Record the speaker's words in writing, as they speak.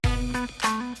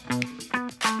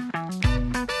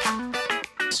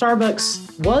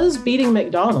Starbucks was beating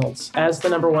McDonald's as the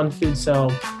number one food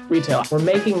sale retailer. We're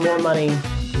making more money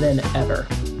than ever.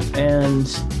 And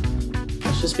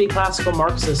let's just be classical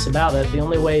Marxists about it. The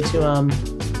only way to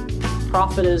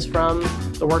profit is from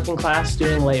the working class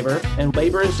doing labor, and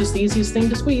labor is just the easiest thing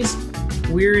to squeeze.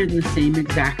 We're in the same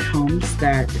exact homes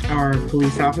that our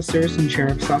police officers and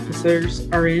sheriff's officers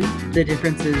are in. The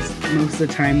difference is most of the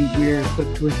time we're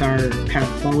equipped with our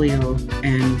Padfolio,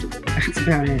 and that's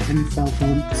about it, and a cell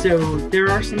phone. So there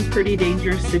are some pretty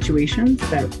dangerous situations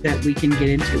that we can get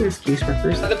into as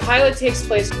caseworkers. The pilot takes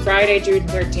place Friday, June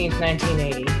 13th,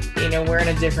 1980. You know, we're in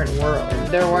a different world.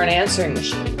 There weren't answering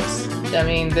machines. I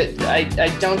mean,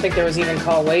 I don't think there was even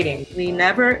call waiting. We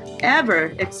never, ever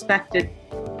expected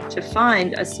to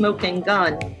find a smoking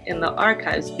gun in the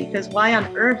archives, because why on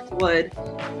earth would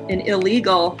an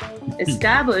illegal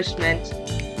establishment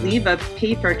leave a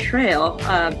paper trail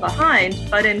behind?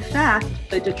 But in fact,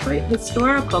 the Detroit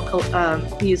Historical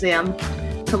Museum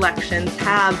collections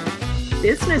have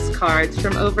business cards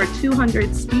from over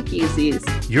 200 speakeasies.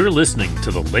 You're listening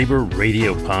to the Labor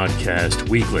Radio Podcast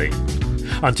Weekly.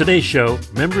 On today's show,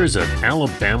 members of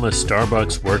Alabama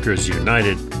Starbucks Workers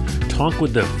United talk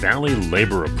with the Valley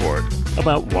Labor Report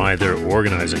about why they're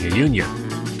organizing a union.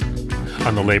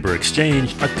 On the Labor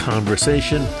Exchange, a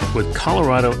conversation with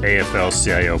Colorado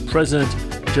AFL-CIO President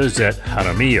Josette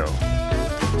Jaramillo.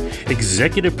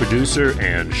 Executive producer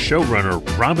and showrunner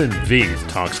Robin Veith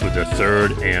talks with the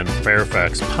Third and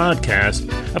Fairfax podcast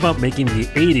about making the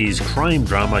 80s crime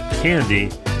drama Candy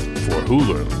for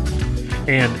Hulu.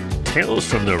 And Tales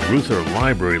from the Reuther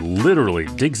Library literally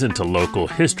digs into local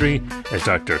history as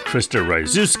Dr. Krista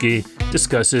Ryszewski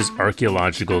discusses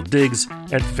archaeological digs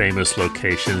at famous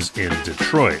locations in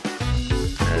Detroit.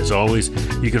 As always,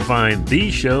 you can find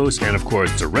these shows and, of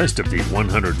course, the rest of the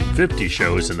 150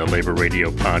 shows in the Labor Radio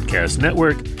Podcast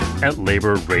Network at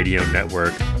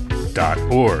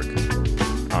laborradionetwork.org.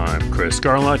 I'm Chris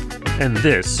Garlock, and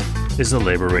this is the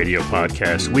Labor Radio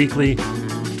Podcast Weekly.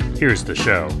 Here's the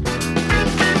show.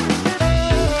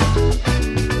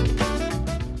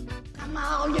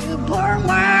 Poor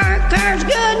workers,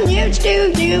 good news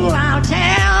to you I'll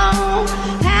tell,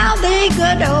 how the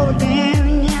good old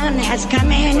union has come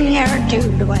in here to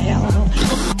dwell.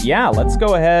 Yeah, let's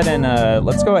go ahead and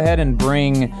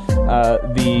bring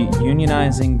the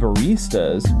unionizing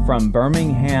baristas from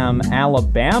Birmingham,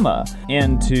 Alabama,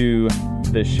 into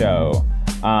the show.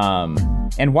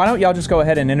 And why don't y'all just go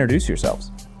ahead and introduce yourselves?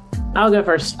 I'll go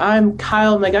first. I'm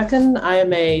Kyle McGuckin. I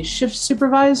am a shift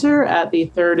supervisor at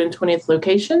the 3rd and 20th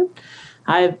location.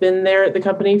 I've been there at the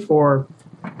company for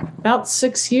about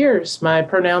 6 years. My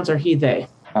pronouns are he, they.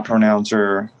 My pronouns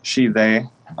are she, they.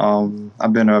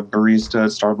 I've been a barista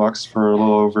at Starbucks for a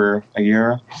little over a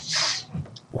year.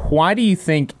 Why do you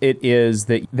think it is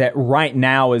that right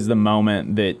now is the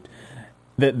moment that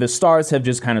the stars have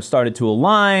just kind of started to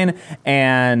align,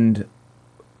 and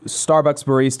Starbucks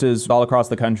baristas all across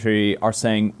the country are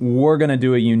saying, we're going to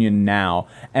do a union now,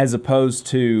 as opposed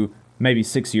to maybe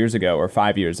 6 years ago or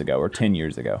 5 years ago or 10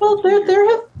 years ago? Well,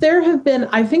 there have been,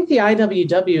 I think the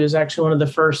IWW is actually one of the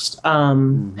first,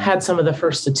 had some of the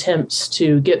first attempts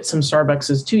to get some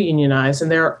Starbucks to unionize. And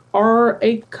there are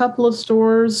a couple of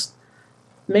stores,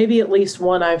 maybe at least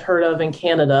one I've heard of in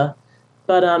Canada.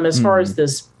 But as far as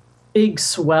this big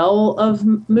swell of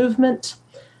movement,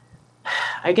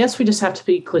 I guess we just have to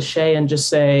be cliche and just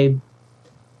say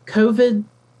COVID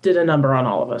did a number on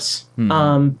all of us.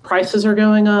 Prices are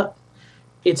going up.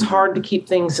 It's hard to keep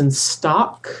things in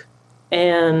stock.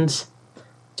 And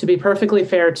to be perfectly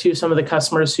fair to some of the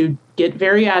customers who get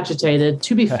very agitated,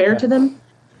 to be fair to them,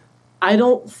 I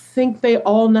don't think they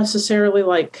all necessarily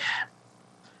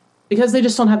because they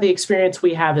just don't have the experience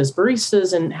we have as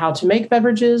baristas and how to make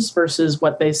beverages versus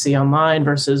what they see online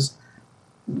versus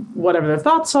whatever their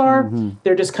thoughts are.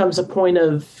 There just comes a point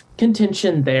of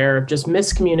contention there, just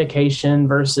miscommunication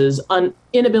versus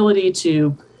inability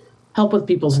to help with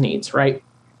people's needs, right?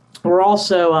 We're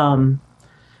also,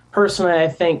 personally, I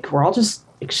think we're all just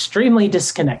extremely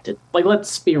disconnected.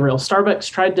 Let's be real. Starbucks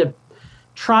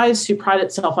tries to pride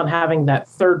itself on having that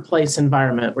third place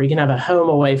environment where you can have a home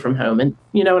away from home. And,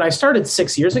 when I started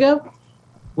 6 years ago,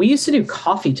 we used to do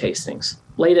coffee tastings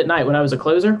late at night when I was a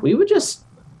closer. We would just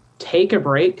take a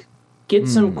break, get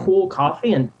some cool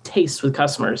coffee, and taste with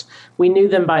customers. We knew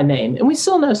them by name, and we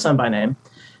still know some by name.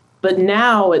 But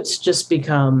now it's just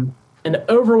become an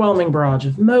overwhelming barrage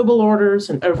of mobile orders,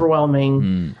 an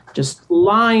overwhelming just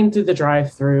line through the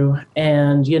drive-through.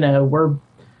 And, we're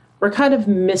kind of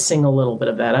missing a little bit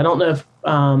of that. I don't know if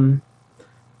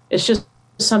it's just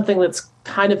something that's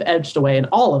kind of edged away in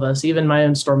all of us, even my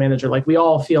own store manager. We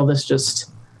all feel this just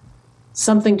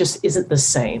something just isn't the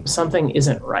same. Something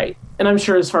isn't right. And I'm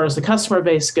sure as far as the customer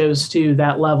base goes to,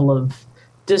 that level of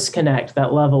disconnect,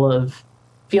 that level of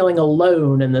feeling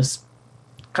alone in this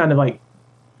kind of like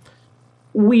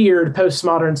weird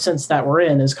postmodern sense that we're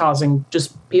in is causing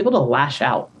just people to lash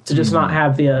out, to just not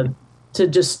have to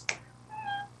just,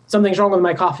 something's wrong with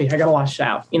my coffee, I gotta lash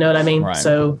out. You know what I mean? Right.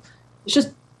 So it's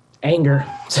just anger.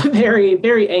 It's a very,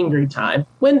 very angry time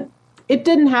when it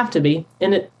didn't have to be,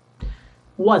 and it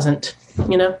wasn't,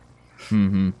 you know?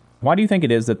 Mm-hmm. Why do you think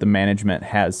it is that the management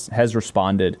has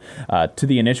responded to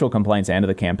the initial complaints and to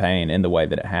the campaign in the way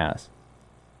that it has?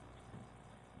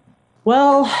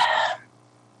 Well,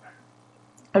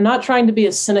 I'm not trying to be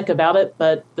a cynic about it,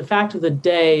 but the fact of the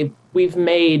day, we've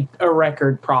made a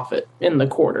record profit in the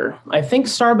quarter. I think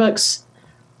Starbucks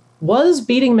was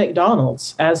beating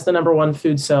McDonald's as the number one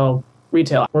food sale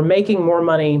retailer. We're making more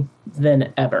money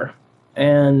than ever.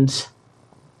 And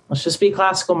let's just be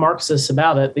classical Marxists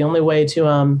about it. The only way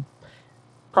to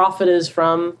profit is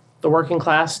from the working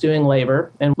class doing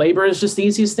labor, and labor is just the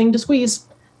easiest thing to squeeze.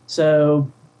 So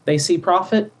they see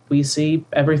profit, we see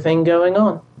everything going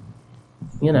on.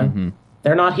 You know,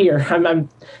 they're not here.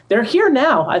 They're here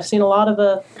now. I've seen a lot of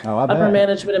upper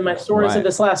management in my stores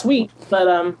this last week,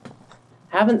 but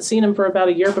haven't seen them for about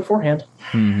a year beforehand.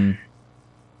 Mm-hmm.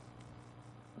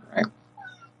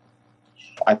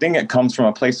 I think it comes from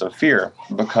a place of fear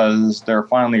because they're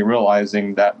finally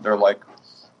realizing that they're like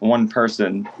one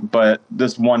person, but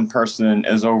this one person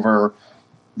is over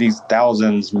these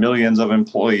thousands, millions of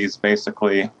employees,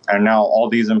 basically. And now all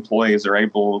these employees are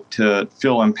able to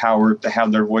feel empowered to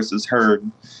have their voices heard.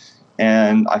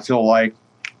 And I feel like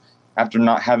after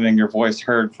not having your voice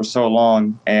heard for so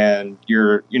long and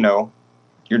you're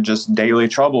just daily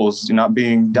troubles, you're not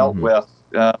being dealt with,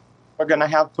 we're going to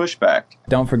have pushback.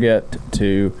 Don't forget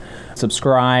to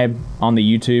subscribe on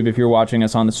the YouTube if you're watching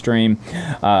us on the stream.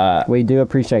 We do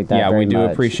appreciate that. Yeah, we do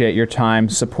appreciate your time.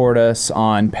 Support us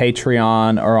on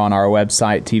Patreon or on our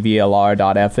website,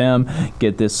 tvlr.fm.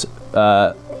 Get this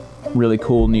really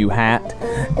cool new hat.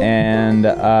 And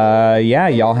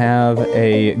y'all have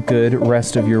a good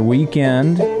rest of your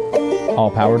weekend. All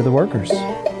power to the workers.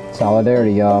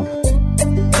 Solidarity, y'all.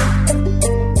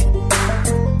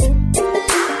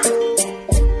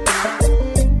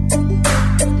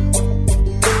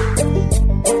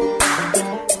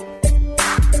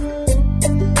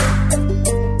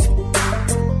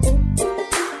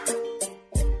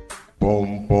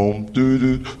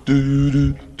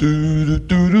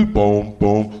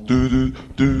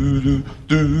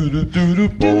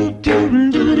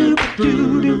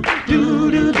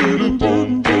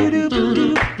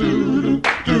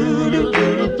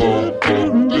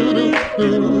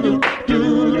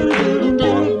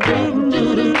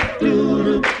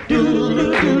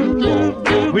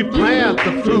 We plant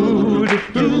the food,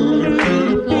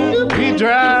 we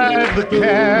drive the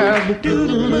cab,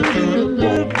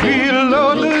 we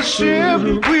load the ship,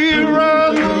 we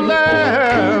run the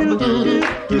lab,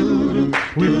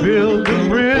 we build the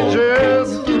bridges,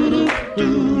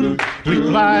 we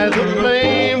fly the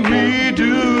plane, we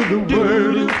do the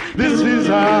work. This is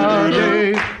our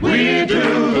day, we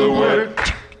do the work.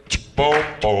 Boom,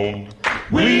 boom.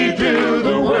 We do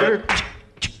the work.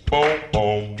 Boom,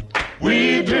 boom.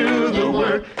 We do the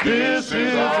work. This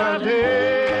is our day.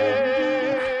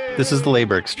 This is the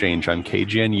Labor Exchange on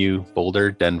KGNU, Boulder,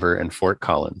 Denver, and Fort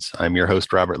Collins. I'm your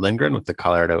host, Robert Lindgren, with the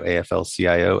Colorado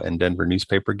AFL-CIO and Denver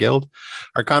Newspaper Guild.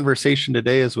 Our conversation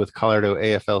today is with Colorado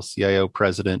AFL-CIO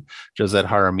President Josette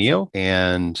Jaramillo,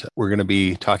 and we're going to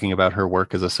be talking about her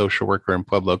work as a social worker in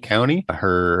Pueblo County,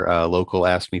 her local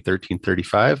AFSCME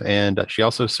 1335, and she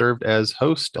also served as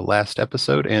host last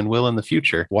episode and will in the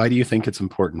future. Why do you think it's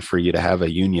important for you to have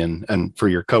a union and for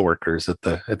your coworkers at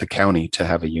the county to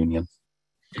have a union?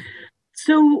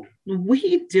 So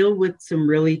we deal with some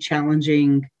really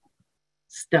challenging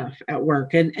stuff at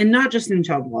work, and not just in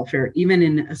child welfare, even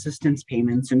in assistance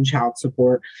payments and child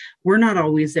support. We're not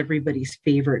always everybody's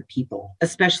favorite people,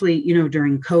 especially,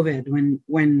 during COVID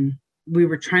when we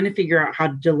were trying to figure out how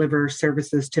to deliver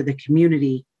services to the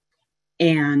community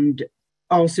and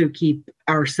also keep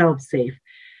ourselves safe.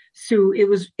 So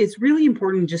it's really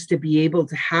important just to be able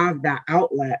to have that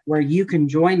outlet where you can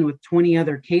join with 20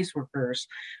 other caseworkers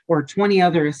or 20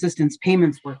 other assistance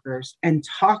payments workers and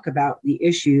talk about the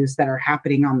issues that are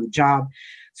happening on the job.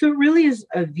 So it really is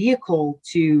a vehicle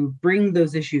to bring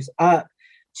those issues up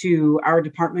to our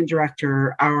department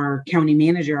director, our county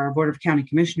manager, our board of county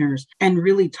commissioners, and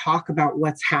really talk about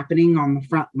what's happening on the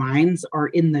front lines or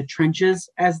in the trenches,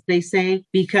 as they say,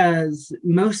 because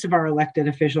most of our elected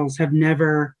officials have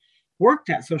never worked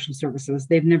at social services.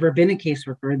 They've never been a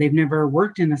caseworker. They've never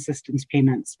worked in assistance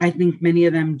payments. I think many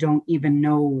of them don't even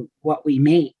know what we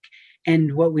make.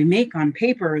 And what we make on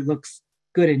paper looks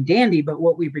good and dandy, but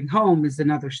what we bring home is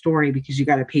another story, because you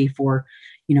got to pay for,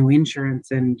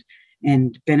 insurance and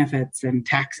benefits and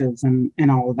taxes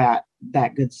and all of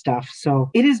that good stuff.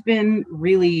 So it has been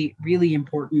really, really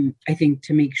important, I think,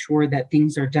 to make sure that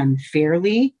things are done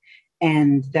fairly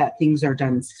and that things are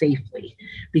done safely,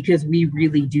 because we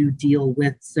really do deal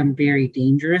with some very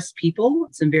dangerous people,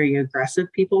 some very aggressive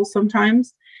people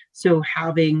sometimes. So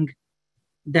having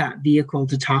that vehicle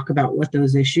to talk about what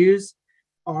those issues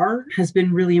are has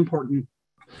been really important.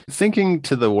 Thinking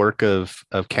to the work of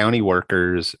county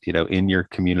workers, in your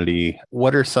community,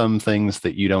 what are some things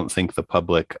that you don't think the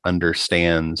public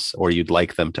understands or you'd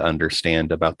like them to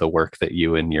understand about the work that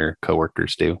you and your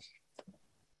coworkers do?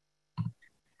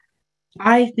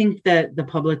 I think that the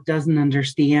public doesn't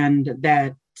understand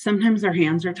that sometimes our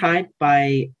hands are tied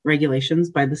by regulations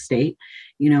by the state,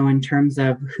 in terms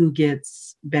of who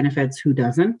gets benefits, who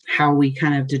doesn't, how we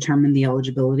kind of determine the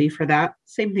eligibility for that.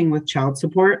 Same thing with child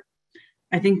support.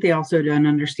 I think they also don't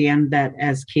understand that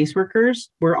as caseworkers,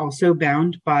 we're also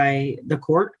bound by the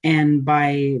court and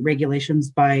by regulations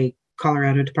by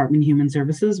Colorado Department of Human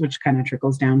Services, which kind of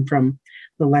trickles down from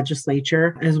the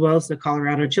legislature, as well as the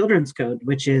Colorado Children's Code,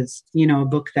 which is, a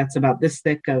book that's about this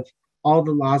thick of all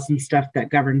the laws and stuff that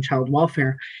govern child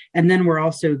welfare. And then we're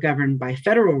also governed by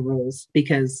federal rules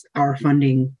because our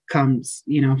funding comes,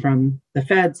 from the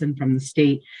feds and from the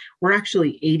state. We're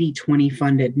actually 80-20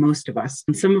 funded, most of us.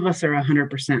 And some of us are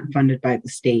 100% funded by the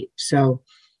state. So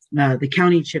the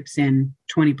county chips in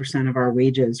 20% of our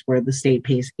wages, where the state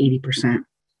pays 80%.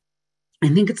 I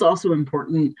think it's also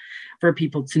important for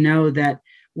people to know that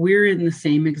we're in the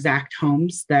same exact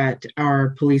homes that our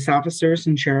police officers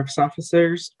and sheriff's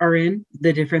officers are in.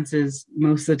 The difference is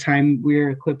most of the time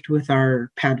we're equipped with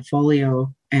our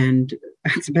Padfolio, and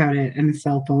that's about it, and a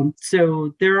cell phone.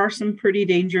 So there are some pretty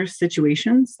dangerous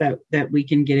situations that we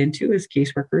can get into as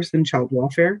caseworkers in child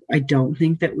welfare. I don't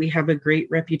think that we have a great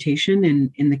reputation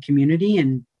in the community,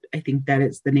 and I think that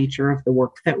it's the nature of the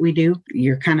work that we do.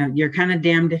 You're kind of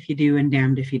damned if you do and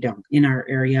damned if you don't in our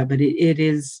area. But it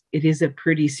is a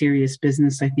pretty serious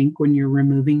business, I think, when you're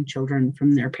removing children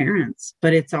from their parents.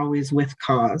 But it's always with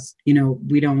cause.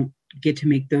 We don't get to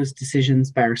make those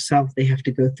decisions by ourselves. They have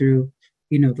to go through,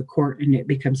 the court, and it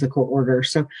becomes a court order.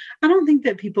 So I don't think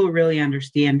that people really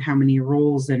understand how many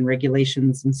rules and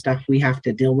regulations and stuff we have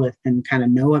to deal with and kind of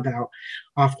know about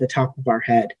off the top of our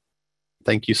head.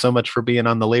 Thank you so much for being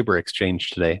on the Labor Exchange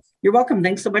today. You're welcome.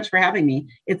 Thanks so much for having me.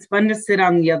 It's fun to sit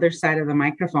on the other side of the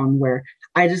microphone where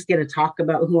I just get to talk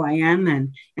about who I am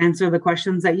and answer the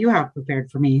questions that you have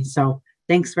prepared for me. So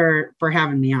thanks for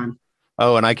having me on.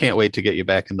 Oh, and I can't wait to get you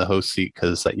back in the host seat,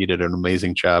 because you did an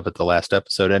amazing job at the last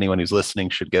episode. Anyone who's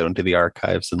listening should go into the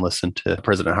archives and listen to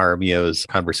President Jaramillo's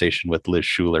conversation with Liz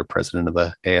Schuler, president of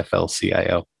the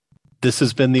AFL-CIO. This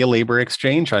has been the Labor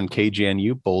Exchange on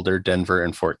KGNU, Boulder, Denver,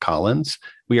 and Fort Collins.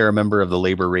 We are a member of the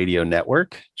Labor Radio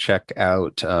Network. Check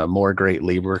out more great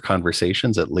labor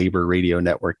conversations at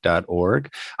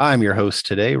laborradionetwork.org. I'm your host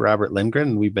today, Robert Lindgren,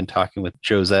 and we've been talking with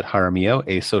Josette Jaramillo,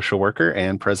 a social worker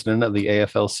and president of the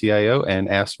AFL-CIO and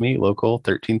AFSCME Local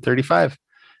 1335.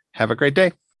 Have a great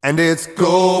day. And it's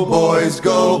go, boys,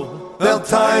 go. They'll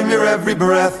time your every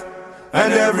breath.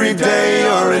 And every day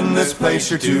you're in this place,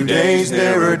 you're 2 days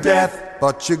nearer death.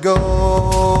 But you go.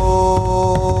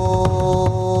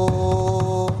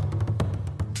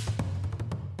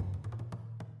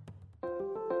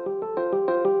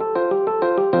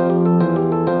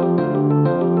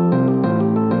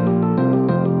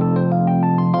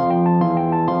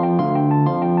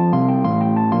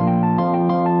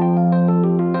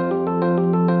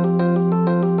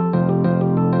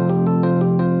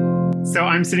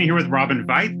 I'm sitting here with Robin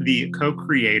Veit, the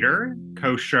co-creator,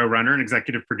 co-showrunner, and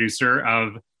executive producer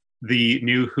of the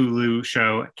new Hulu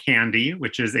show Candy,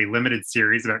 which is a limited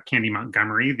series about Candy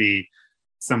Montgomery, the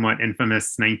somewhat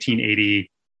infamous 1980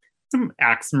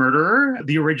 axe murderer,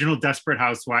 the original Desperate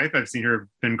Housewife, I've seen her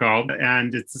been called,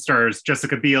 and it stars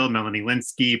Jessica Biel, Melanie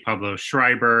Lynskey, Pablo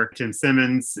Schreiber, Tim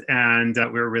Simmons, and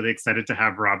we're really excited to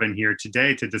have Robin here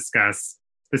today to discuss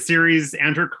the series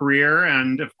and her career,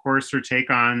 and of course her take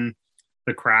on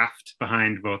the craft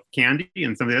behind both Candy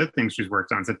and some of the other things she's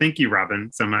worked on. So thank you, Robin,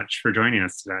 so much for joining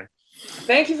us today.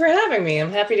 Thank you for having me.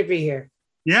 I'm happy to be here.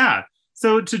 Yeah.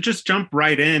 So to just jump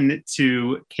right in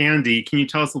to Candy, can you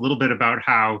tell us a little bit about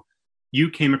how you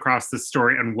came across this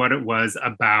story and what it was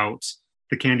about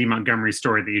the Candy Montgomery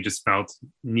story that you just felt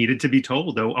needed to be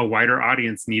told? A wider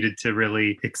audience needed to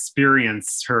really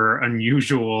experience her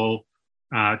unusual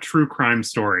true crime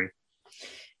story.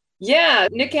 Yeah,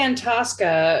 Nick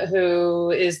Antosca, who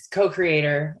is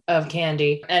co-creator of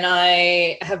Candy, and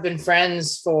I have been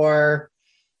friends for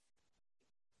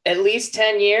at least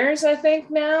 10 years, I think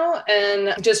now,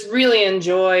 and just really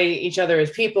enjoy each other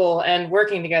as people and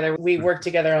working together. We work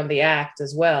together on The Act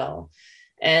as well.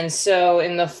 And so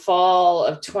in the fall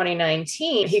of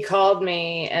 2019, he called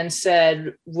me and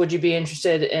said, would you be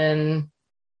interested in,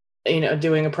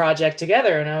 doing a project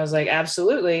together? And I was like,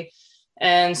 absolutely.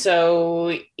 And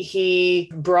so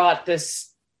he brought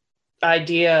this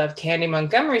idea of Candy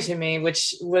Montgomery to me,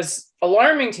 which was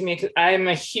alarming to me because I'm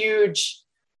a huge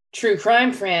true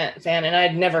crime fan and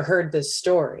I'd never heard this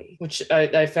story, which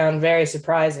I found very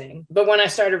surprising. But when I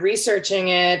started researching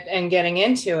it and getting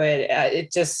into it,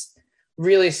 it just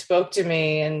really spoke to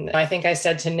me. And I think I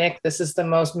said to Nick, this is the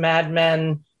most Mad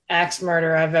Men axe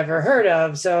murder I've ever heard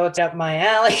of. So it's up my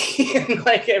alley and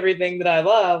like everything that I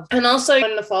love. And also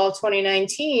in the fall of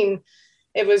 2019,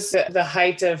 it was the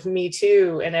height of Me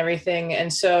Too and everything.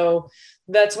 And so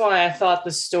that's why I thought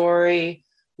the story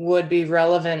would be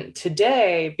relevant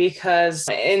today, because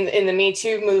in the Me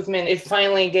Too movement, it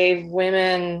finally gave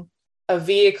women a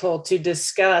vehicle to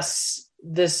discuss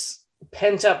this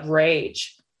pent-up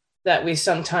rage that we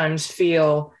sometimes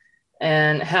feel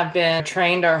and have been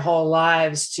trained our whole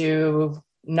lives to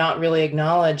not really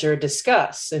acknowledge or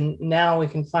discuss. And now we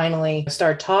can finally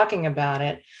start talking about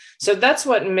it. So that's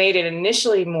what made it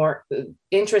initially more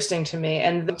interesting to me.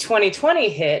 And the 2020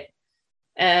 hit.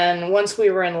 And once we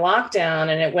were in lockdown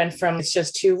and it went from it's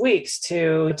just 2 weeks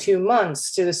to 2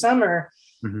 months to the summer,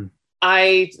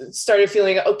 I started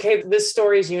feeling, okay, this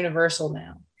story is universal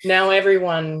now. Now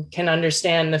everyone can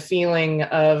understand the feeling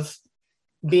of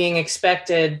being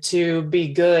expected to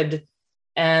be good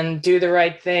and do the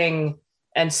right thing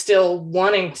and still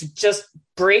wanting to just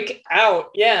break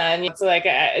out. Yeah. And it's like,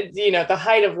 the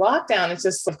height of lockdown, it's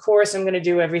just, of course, I'm going to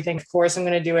do everything. Of course, I'm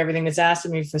going to do everything that's asked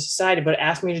of me for society, but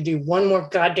ask me to do one more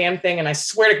goddamn thing. And I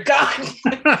swear to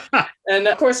God. And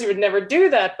of course, you would never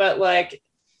do that. But like,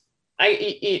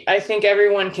 I think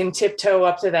everyone can tiptoe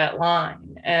up to that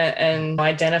line and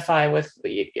identify with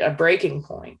a breaking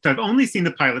point. So I've only seen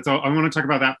the pilot, so I want to talk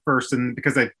about that first, and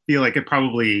because I feel like it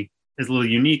probably is a little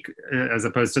unique as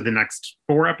opposed to the next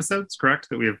 4 episodes, correct,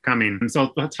 that we have coming. And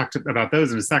so I'll talk about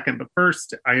those in a second. But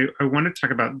first, I want to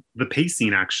talk about the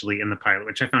pacing actually in the pilot,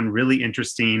 which I found really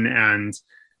interesting. And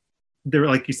there,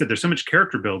 like you said, there's so much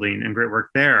character building and great work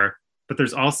there. But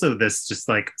there's also this just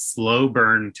like slow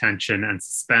burn tension and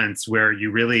suspense where you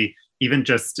really, even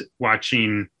just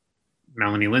watching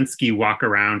Melanie Lynskey walk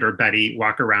around or Betty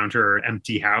walk around her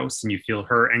empty house and you feel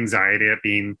her anxiety at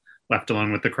being left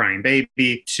alone with the crying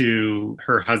baby, to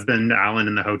her husband, Alan,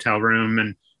 in the hotel room.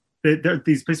 And there are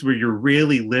these places where you're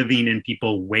really living in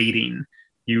people waiting.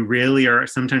 You really are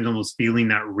sometimes almost feeling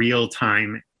that real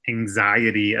time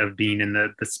anxiety of being in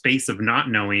the space of not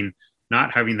knowing,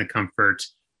 not having the comfort,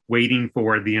 waiting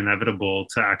for the inevitable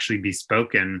to actually be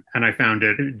spoken. And I found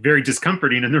it very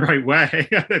discomforting in the right way.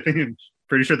 I think I'm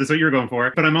pretty sure that's what you're going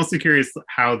for. But I'm also curious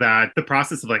how the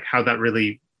process of like how that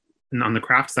really, on the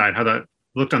craft side, how that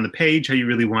looked on the page, how you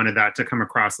really wanted that to come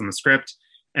across on the script.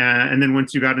 And then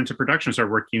once you got into production,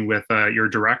 start working with your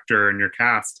director and your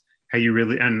cast, how you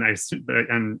really,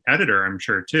 and editor, I'm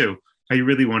sure too, how you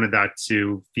really wanted that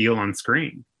to feel on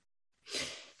screen.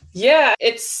 Yeah,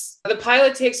 the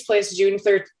pilot takes place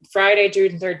Friday,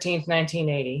 June 13th,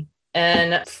 1980,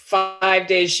 and 5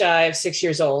 days shy of 6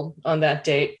 years old on that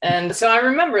date. And so I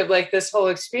remembered like this whole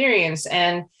experience,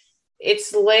 and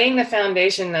it's laying the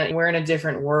foundation that we're in a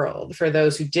different world for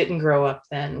those who didn't grow up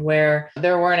then, where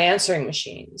there weren't answering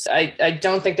machines. I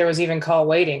don't think there was even call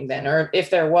waiting then, or if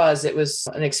there was, it was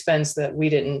an expense that we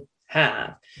didn't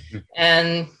have.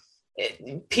 And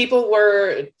people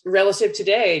were, relative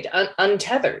today,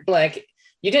 untethered. Like,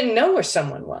 you didn't know where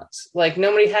someone was. Like,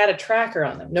 nobody had a tracker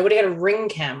on them. Nobody had a Ring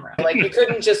camera. Like, you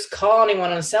couldn't just call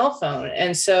anyone on a cell phone.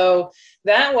 And so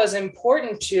that was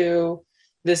important to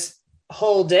this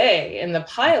whole day in the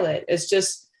pilot, is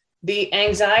just the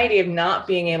anxiety of not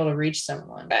being able to reach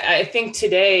someone. I think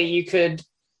today you could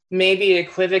maybe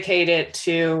equivocate it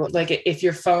to like if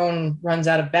your phone runs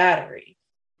out of battery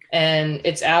and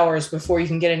it's hours before you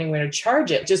can get anywhere to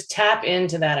charge it, just tap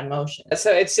into that emotion.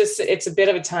 So it's a bit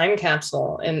of a time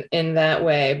capsule in that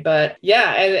way. But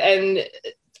yeah, and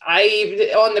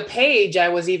I, on the page, I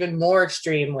was even more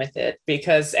extreme with it,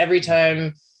 because every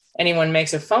time anyone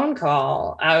makes a phone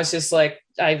call, I was just like,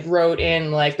 I wrote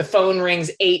in like, the phone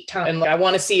rings 8 times and I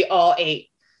want to see all 8.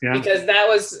 Yeah. Because that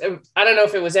was, I don't know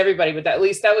if it was everybody, but at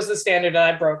least that was the standard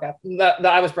that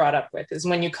I was brought up with, is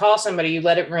when you call somebody, you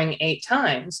let it ring 8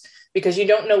 times because you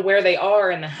don't know where they are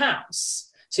in the house.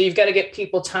 So you've got to get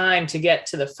people time to get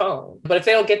to the phone. But if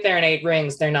they don't get there in 8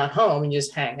 rings, they're not home and you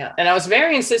just hang up. And I was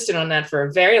very insistent on that for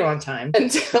a very long time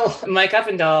until Mike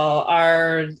Uppendahl,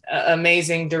 our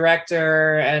amazing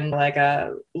director and like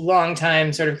a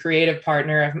longtime sort of creative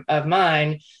partner of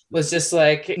mine, was just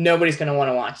like, nobody's going to want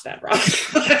to watch that, Rob.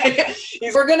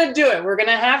 We're going to do it. We're going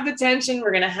to have the tension.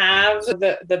 We're going to have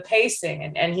the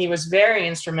pacing. And he was very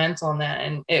instrumental in that.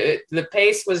 And the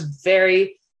pace was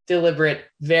very deliberate,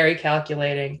 very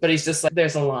calculating, but he's just like,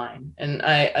 there's a line. And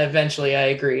I eventually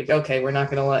agreed, okay, we're not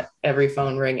going to let every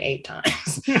phone ring 8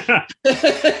 times.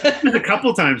 There's a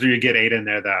couple times where you get 8 in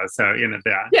there though. So,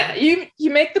 yeah, you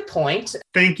make the point.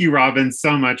 Thank you, Robin,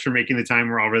 so much for making the time.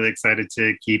 We're all really excited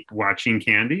to keep watching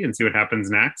Candy and see what happens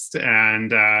next.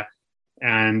 And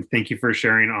thank you for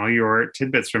sharing all your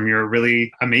tidbits from your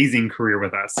really amazing career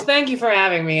with us. Thank you for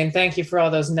having me. And thank you for all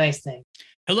those nice things.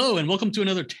 Hello, and welcome to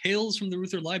another Tales from the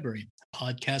Reuther Library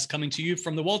podcast coming to you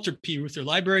from the Walter P. Reuther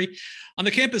Library on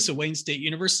the campus of Wayne State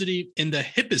University in the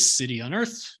hippest city on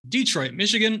earth, Detroit,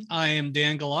 Michigan. I am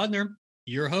Dan Golodner,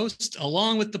 your host,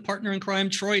 along with the partner in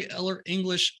crime, Troy Eller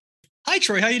English. Hi,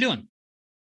 Troy. How you doing?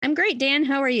 I'm great, Dan.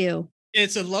 How are you?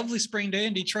 It's a lovely spring day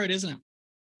in Detroit, isn't it?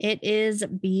 It is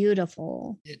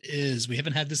beautiful. It is. We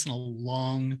haven't had this in a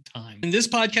long time. In this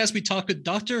podcast, we talk with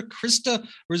Dr. Krista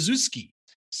Rzucki,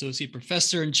 Associate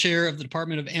Professor and Chair of the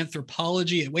Department of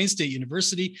Anthropology at Wayne State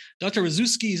University. Dr.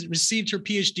 Rzucki received her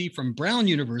PhD from Brown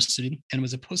University and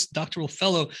was a postdoctoral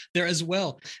fellow there as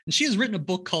well. And she has written a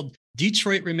book called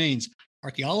Detroit Remains,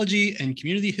 Archaeology and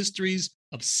Community Histories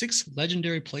of 6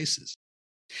 Legendary Places.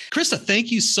 Krista, thank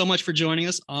you so much for joining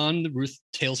us on the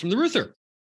Tales from the Reuther.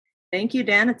 Thank you,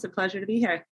 Dan. It's a pleasure to be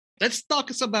here. Let's talk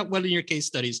about one of your case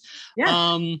studies.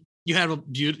 Yeah. You have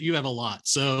a lot.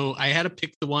 So I had to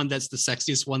pick the one that's the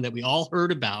sexiest one that we all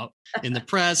heard about in the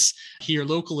press here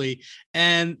locally.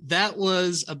 And that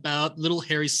was about Little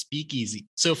Harry's Speakeasy.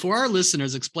 So for our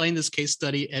listeners, explain this case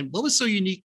study and what was so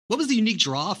unique? What was the unique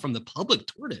draw from the public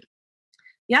toward it?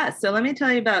 Yeah, so let me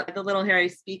tell you about the Little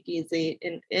Harry's Speakeasy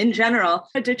in general.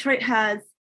 Detroit has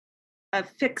a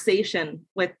fixation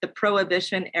with the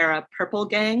Prohibition era Purple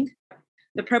Gang.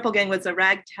 The Purple Gang was a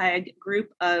ragtag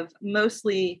group of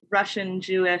mostly Russian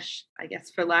Jewish, I guess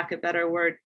for lack of a better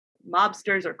word,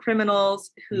 mobsters or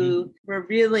criminals who were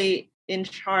really in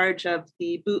charge of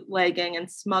the bootlegging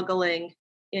and smuggling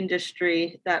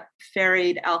industry that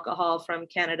ferried alcohol from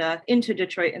Canada into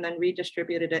Detroit and then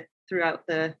redistributed it throughout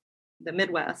the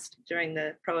Midwest during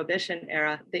the Prohibition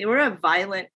era. They were a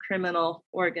violent criminal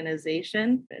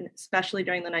organization, and especially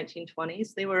during the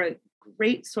 1920s. They were a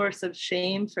great source of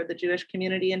shame for the Jewish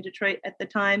community in Detroit at the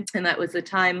time. And that was a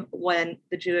time when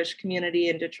the Jewish community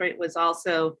in Detroit was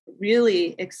also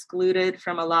really excluded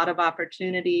from a lot of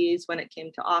opportunities when it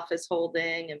came to office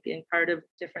holding and being part of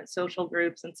different social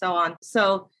groups and so on.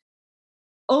 So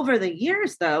over the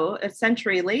years, though, a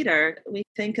century later, we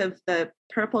think of the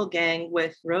Purple Gang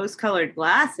with rose-colored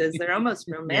glasses. They're almost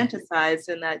romanticized,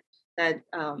 and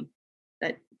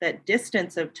that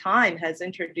distance of time has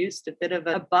introduced a bit of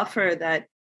a buffer that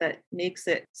makes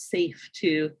it safe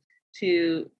to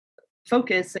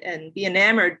focus and be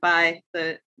enamored by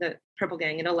the Purple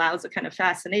Gang. It allows a kind of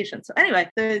fascination. So anyway,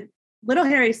 the Little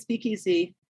Harry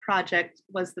Speakeasy project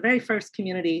was the very first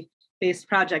community-based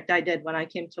project I did when I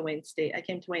came to Wayne State. I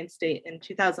came to Wayne State in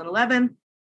 2011,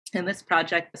 and this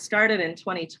project started in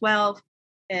 2012.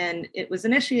 And it was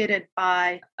initiated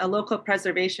by a local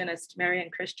preservationist, Marian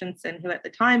Christensen, who at the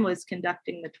time was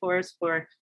conducting the tours for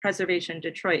Preservation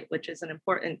Detroit, which is an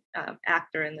important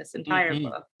actor in this entire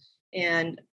book.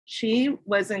 And she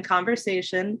was in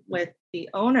conversation with the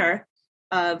owner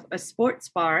of a sports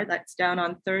bar that's down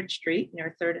on 3rd Street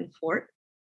near 3rd and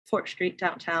Fort Street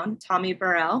downtown, Tommy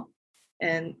Burrell.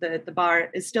 And the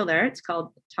bar is still there. It's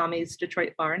called Tommy's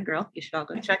Detroit Bar and Grill. You should all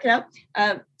go check it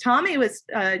out. Tommy was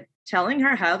telling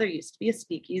her how there used to be a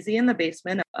speakeasy in the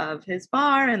basement of his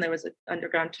bar, and there was an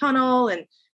underground tunnel, and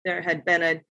there had been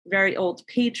a very old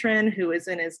patron who was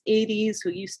in his 80s who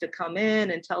used to come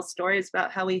in and tell stories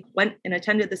about how he went and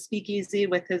attended the speakeasy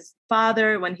with his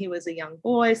father when he was a young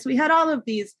boy. So we had all of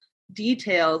these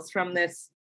details from this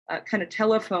kind of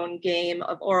telephone game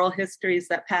of oral histories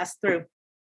that passed through.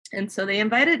 And so they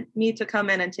invited me to come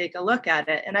in and take a look at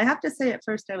it. And I have to say, at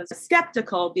first I was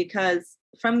skeptical because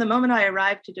from the moment I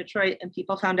arrived to Detroit and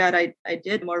people found out I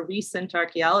did more recent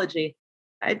archaeology,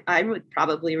 I would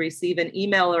probably receive an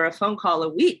email or a phone call a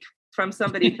week from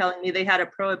somebody telling me they had a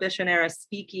Prohibition era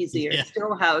speakeasy or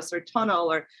still house or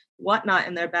tunnel or whatnot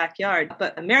in their backyard.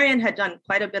 But Marion had done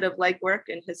quite a bit of legwork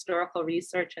in historical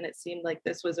research, and it seemed like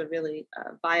this was a really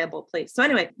viable place. So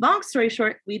anyway, long story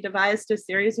short, we devised a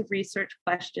series of research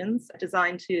questions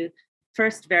designed to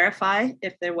first verify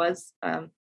if there was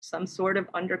some sort of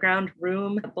underground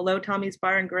room below Tommy's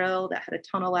Bar and Grill that had a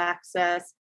tunnel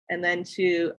access, and then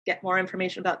to get more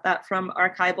information about that from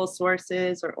archival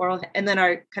sources or oral. And then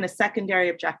our kind of secondary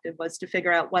objective was to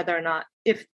figure out whether or not,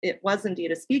 if it was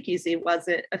indeed a speakeasy, was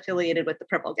it affiliated with the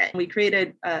Purple Gang? We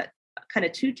created kind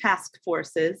of two task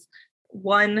forces.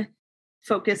 One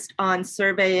focused on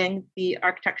surveying the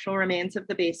architectural remains of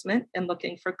the basement and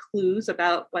looking for clues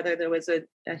about whether there was a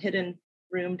hidden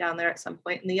room down there at some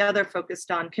point. And the other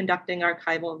focused on conducting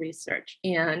archival research.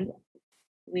 And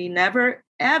we never,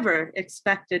 ever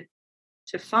expected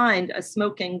to find a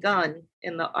smoking gun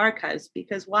in the archives,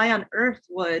 because why on earth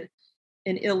would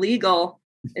an illegal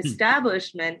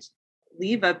establishment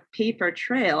leave a paper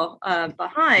trail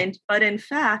behind? But in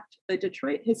fact, the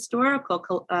Detroit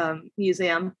Historical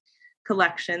Museum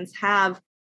collections have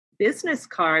business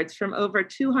cards from over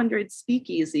 200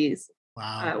 speakeasies.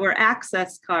 Wow. Or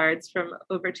access cards from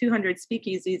over 200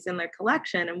 speakeasies in their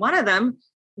collection. And one of them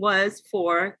was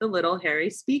for the Little Harry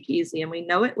Speakeasy. And we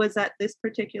know it was at this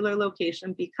particular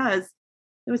location because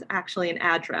there was actually an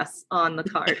address on the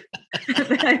card.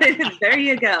 There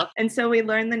you go. And so we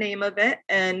learned the name of it.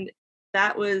 And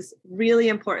that was really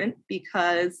important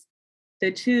because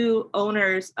the two of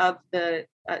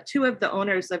the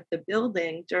owners of the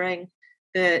building during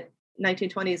the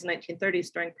 1920s and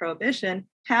 1930s during Prohibition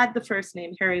had the first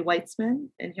name Harry Weitzman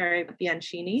and Harry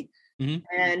Bianchini. Mm-hmm.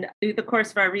 And through the course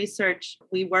of our research,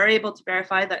 we were able to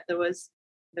verify that there was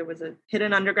a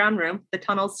hidden underground room. The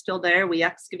tunnel's still there. We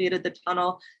excavated the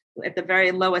tunnel. At the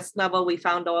very lowest level, we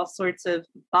found all sorts of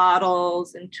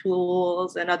bottles and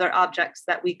tools and other objects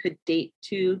that we could date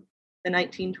to the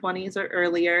 1920s or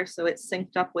earlier. So it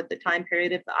synced up with the time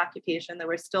period of the occupation. There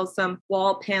were still some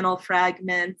wall panel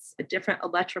fragments, a different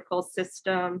electrical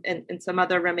system, and some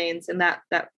other remains in that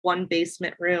one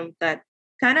basement room that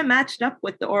kind of matched up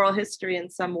with the oral history in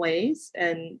some ways,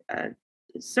 and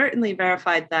certainly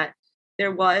verified that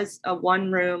there was a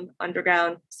one-room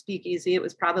underground speakeasy. It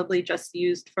was probably just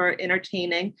used for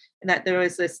entertaining, and that there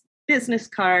was this business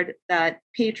card that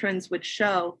patrons would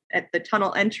show at the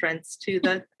tunnel entrance to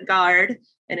the guard,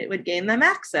 and it would gain them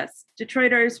access.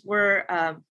 Detroiters were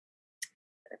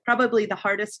probably the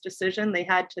hardest decision they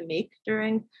had to make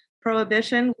during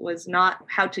Prohibition was not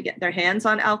how to get their hands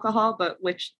on alcohol, but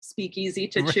which speakeasy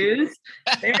to choose.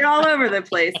 They were all over the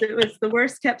place. It was the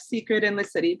worst kept secret in the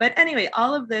city. But anyway,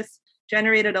 all of this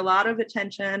generated a lot of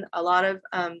attention, a lot of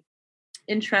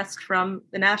interest from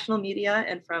the national media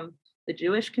and from the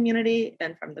Jewish community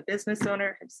and from the business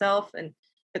owner himself. And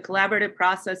the collaborative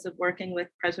process of working with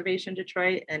Preservation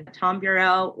Detroit and Tom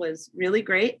Burrell was really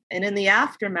great. And in the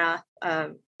aftermath,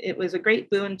 it was a great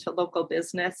boon to local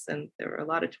business, and there were a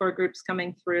lot of tour groups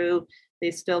coming through.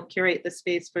 They still curate the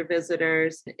space for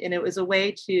visitors, and it was a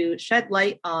way to shed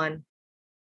light on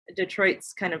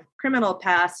Detroit's kind of criminal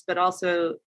past, but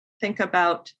also think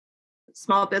about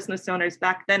small business owners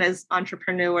back then as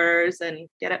entrepreneurs and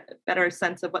get a better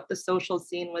sense of what the social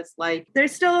scene was like.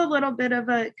 There's still a little bit of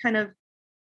a kind of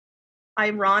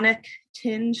ironic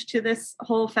tinge to this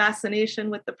whole fascination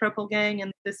with the Purple Gang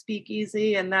and the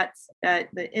speakeasy, and that's that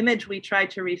the image we try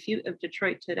to refute of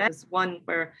Detroit today is one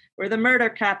where we're the murder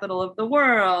capital of the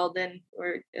world, and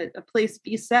we're a place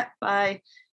beset by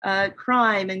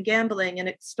crime and gambling and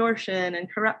extortion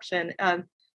and corruption.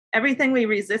 Everything we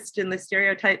resist in the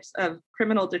stereotypes of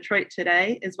criminal Detroit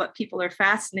today is what people are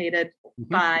fascinated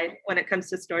by when it comes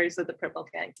to stories of the Purple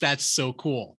Gang. That's so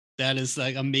cool. That is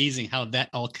like amazing how that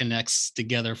all connects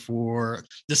together for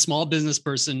the small business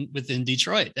person within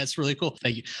Detroit. That's really cool.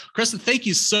 Thank you. Krista, thank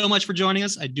you so much for joining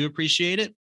us. I do appreciate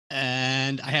it.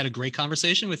 And I had a great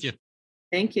conversation with you.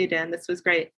 Thank you, Dan. This was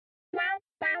great.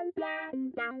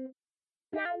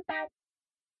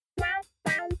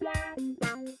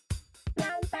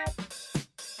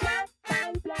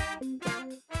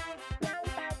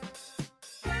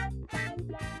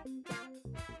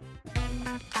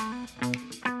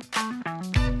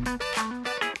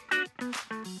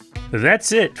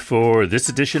 That's it for this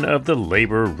edition of the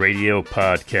Labor Radio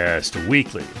Podcast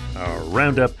Weekly, our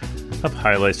roundup of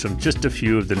highlights from just a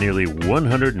few of the nearly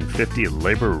 150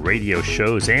 labor radio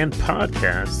shows and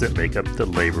podcasts that make up the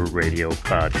Labor Radio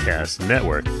Podcast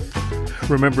Network.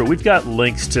 Remember, we've got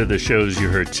links to the shows you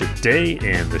heard today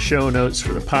and the show notes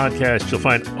for the podcast. You'll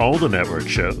find all the network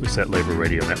shows at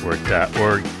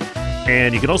laborradionetwork.org.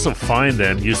 And you can also find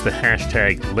them, use the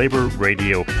hashtag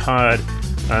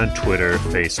LaborRadioPod on Twitter,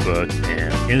 Facebook,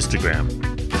 and Instagram.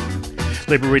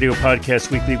 Labor Radio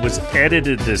Podcast Weekly was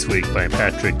edited this week by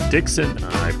Patrick Dixon.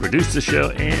 I produced the show,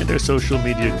 and our social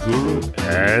media guru,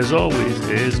 as always,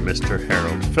 is Mr.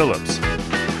 Harold Phillips.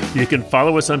 You can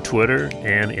follow us on Twitter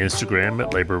and Instagram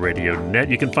at Labor Radio Net.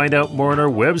 You can find out more on our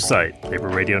website,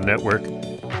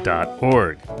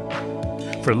 laborradionetwork.org.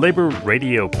 For Labor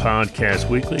Radio Podcast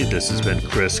Weekly, this has been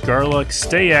Chris Garlock.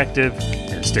 Stay active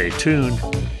and stay tuned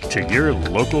to your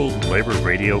local Labor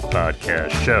Radio Podcast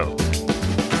show.